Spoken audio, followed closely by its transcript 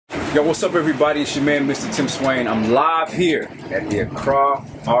Yo, what's up everybody? It's your man, Mr. Tim Swain. I'm live here at the Accra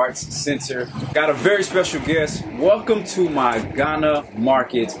Arts Center. Got a very special guest. Welcome to my Ghana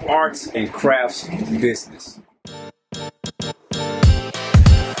Market Arts and Crafts business.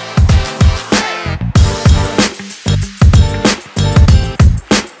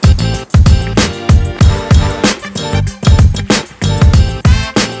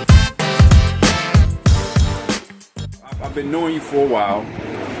 I've been knowing you for a while,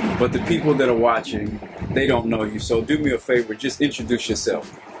 but the people that are watching, they don't know you. So do me a favor, just introduce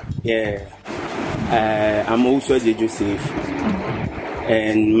yourself. Yeah, I'm also Jospeh,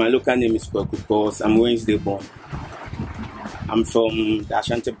 and my local name is Kwaku because I'm Wednesday born. I'm from the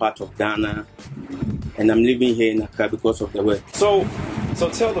Ashanti part of Ghana, and I'm living here in Accra because of the work. So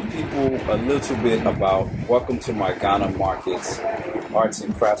tell the people a little bit about welcome to my Ghana Markets Arts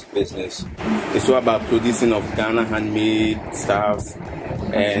and Crafts business. It's all about producing of Ghana handmade stuff,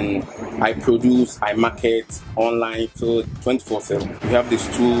 and I market online for 24/7. We have the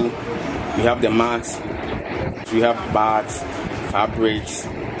stool, we have the masks, we have bags, fabrics,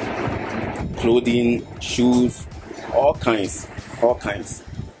 clothing, shoes, all kinds.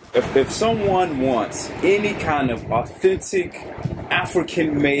 If someone wants any kind of authentic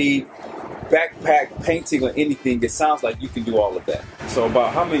African-made backpack painting or anything, it sounds like you can do all of that. So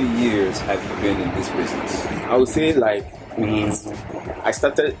about how many years have you been in this business? I would say like I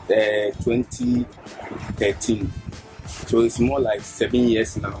started 2013, so it's more like 7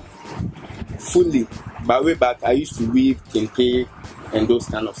 years now. Fully, but way back I used to weave kente and those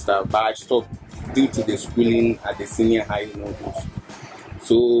kind of stuff, but I stopped due to the schooling at the senior high those.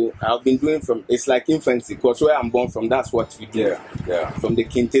 So I've been doing it's like infancy, because where I'm born from, that's what we do. Yeah. From the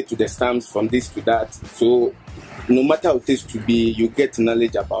kente to the stamps, from this to that. So no matter how it is to be, you get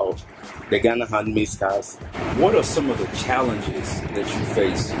knowledge about the Ghana handmade styles. What are some of the challenges that you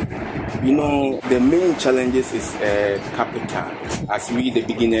face? You know, the main challenges is capital. As we, the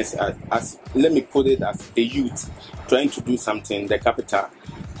beginners, as let me put it as the youth trying to do something, the capital.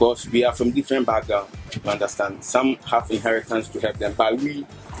 Because we are from different backgrounds, you understand. Some have inheritance to help them, but we,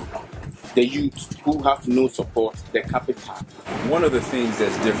 the youth who have no support, the capital. One of the things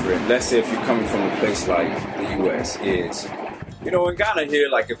that's different, let's say if you're coming from a place like the US, is, you know, in Ghana here,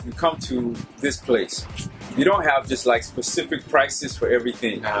 like if you come to this place, you don't have just like specific prices for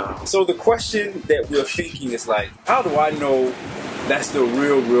everything. No. So the question that we're thinking is like, how do I know that's the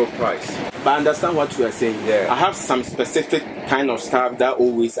real price? But I understand what you are saying. Yeah. I have some specific kind of stuff that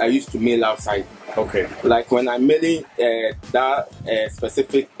I used to mail outside. Okay. Like when I'm mailing that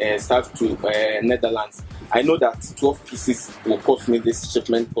specific stuff to Netherlands, I know that 12 pieces will cost me this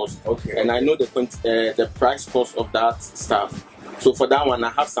shipment cost. Okay. And I know the price cost of that stuff. So for that one, I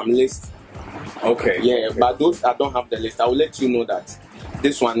have some list. Okay. Yeah, okay. But those I don't have the list. I will let you know that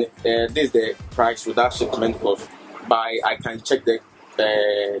this one, this is the price without shipment cost. But I can check the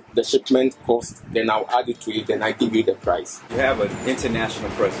shipment cost, then I'll add it to it, then I give you the price. You have an international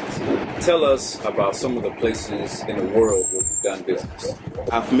presence. Tell us about some of the places in the world where you've done business.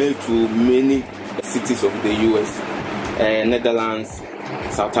 I've mailed to many cities of the US, Netherlands,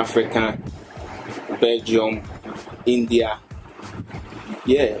 South Africa, Belgium, India.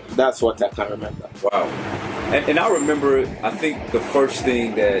 Yeah, that's what I can remember. Wow. And I remember, I think the first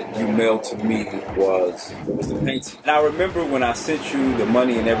thing that you mailed to me was the painting. And I remember when I sent you the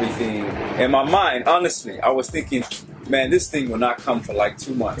money and everything, in my mind, honestly, I was thinking, man, this thing will not come for like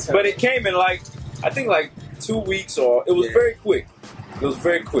 2 months. But it came in like, I think like 2 weeks, or it was very quick. It was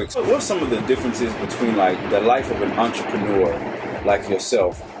very quick. So what are some of the differences between like the life of an entrepreneur like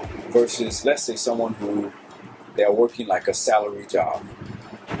yourself versus, let's say, someone who they're working like a salary job?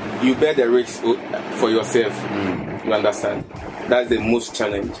 You bear the risk for yourself. You understand? That's the most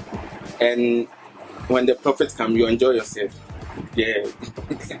challenge. And when the profits come, you enjoy yourself. Yeah,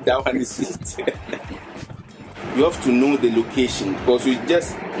 that one is it. You have to know the location, because you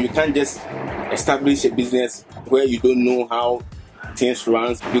can't just establish a business where you don't know how things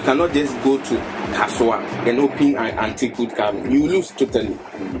run. You cannot just go to Kaswa and open an antique good cabinet. You lose totally,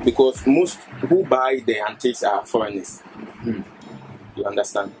 because most who buy the antiques are foreigners. You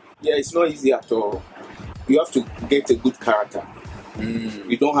understand? Yeah, it's not easy at all. You have to get a good character.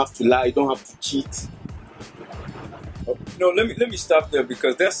 You don't have to lie. You don't have to cheat. No, let me stop there,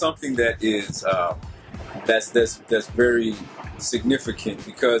 because that's something that is that's very significant.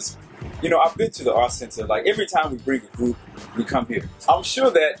 Because, you know, I've been to the Arts Center. Like every time we bring a group, we come here. I'm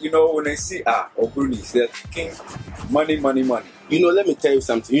sure that, you know, when they see Obunis, they're thinking money. You know, let me tell you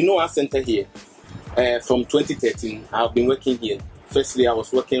something. You know, Arts Center here. From 2013, I've been working here. Firstly, I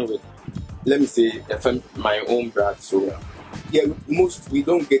was working with, let me say, my own brand. So Yeah, most we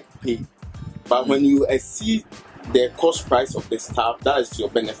don't get paid, but when you exceed the cost price of the staff, that is your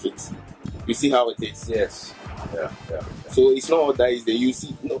benefit. You see how it is? Yes. Yeah. So it's not all that is the you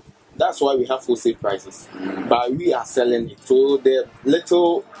see. No, that's why we have wholesale prices, but we are selling it. So the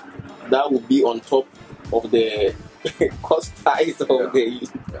little that will be on top of the cost price of the.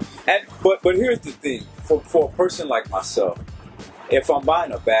 And but here's the thing: for a person like myself, if I'm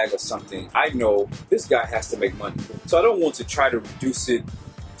buying a bag or something, I know this guy has to make money, so I don't want to try to reduce it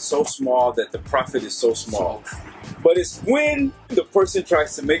so small that the profit is so small. But it's when the person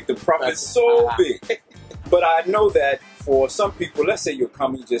tries to make the profit so big. But I know that for some people, let's say you're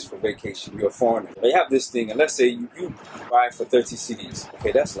coming just for vacation, you're a foreigner, they have this thing, and let's say you buy it for 30 CDs.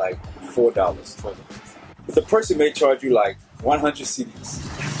 Okay, that's like $4. But the person may charge you like 100 CDs.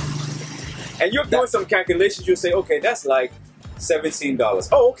 And you're doing some calculations, you'll say, okay, that's like $17.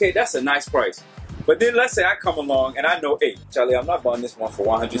 Oh, okay, that's a nice price. But then let's say I come along and I know, hey, Charlie, I'm not buying this one for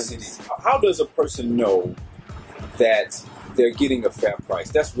 100 CDs. How does a person know that they're getting a fair price?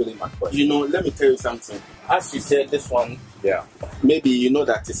 That's really my question. You know, let me tell you something. As you said, this one, maybe you know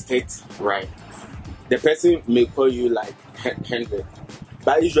that it's 30, right? The person may call you like 100.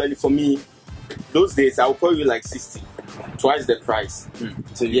 But usually for me, those days I'll call you like 60, twice the price.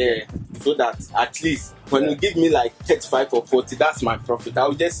 So so that at least when you give me like 35 or 40, that's my profit.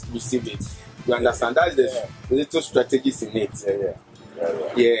 I'll just receive it. You understand? That's the little strategies in it.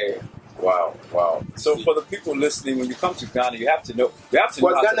 Yeah. Wow. So for the people listening, when you come to Ghana, you have to know. Because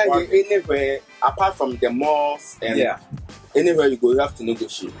Ghana, anywhere apart from the malls and anywhere you go, you have to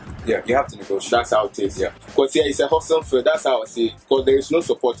negotiate. Yeah, you have to negotiate. That's how it is. Yeah. Because it's a hustle field. That's how I see it. Because there is no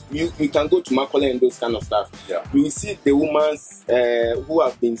support. You can go to Macaulay and those kind of stuff. Yeah. You will see the women who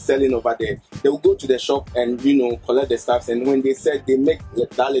have been selling over there. They will go to the shop and collect the stuff. And when they sell, they make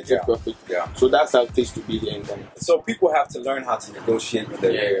that little profit. Yeah. So that's how it is to be there in Ghana. So people have to learn how to negotiate with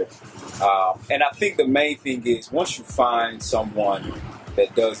their and I think the main thing is once you find someone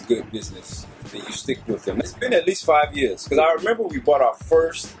that does good business, then you stick with them. It's been at least 5 years because I remember we bought our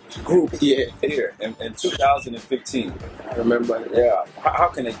first group here in 2015. I remember. Yeah. How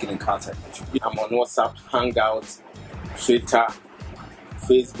can they get in contact with you? I'm on WhatsApp, Hangouts, Twitter,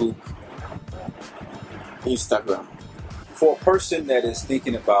 Facebook, Instagram. For a person that is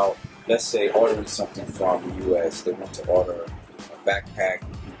thinking about, let's say, ordering something from the US, they want to order a backpack,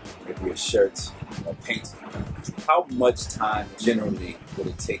 maybe a shirt, or painting. How much time generally would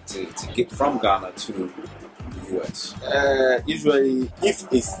it take to get from Ghana to the US? Usually,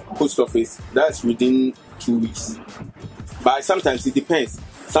 if it's post office, that's within 2 weeks. But sometimes it depends.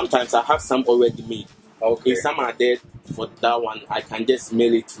 Sometimes I have some already made. Okay. If some are there for that one, I can just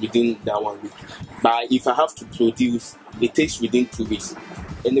mail it within that 1 week. But if I have to produce, it takes within 2 weeks.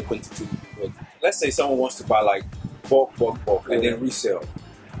 Any quantity. Let's say someone wants to buy like bulk, and then resell.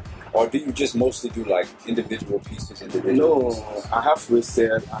 Or do you just mostly do like individual pieces? No, I have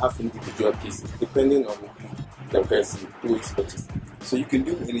resale, I have individual pieces, depending on the person who is purchasing. So you can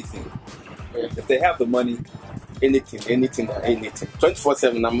do anything. If they have the money, anything.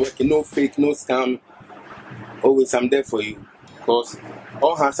 24/7, I'm working, no fake, no scam. Always, I'm there for you. Because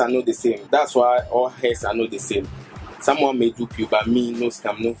all hands are not the same. That's why all heads are not the same. Someone may dupe you, but me, no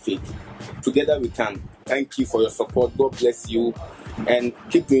scam, no fake. Together we can. Thank you for your support. God bless you. And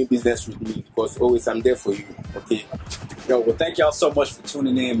keep doing business with me because always I'm there for you. Okay. Well, thank y'all so much for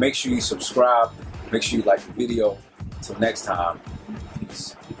tuning in. Make sure you subscribe. Make sure you like the video. Until next time.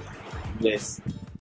 Peace. Yes.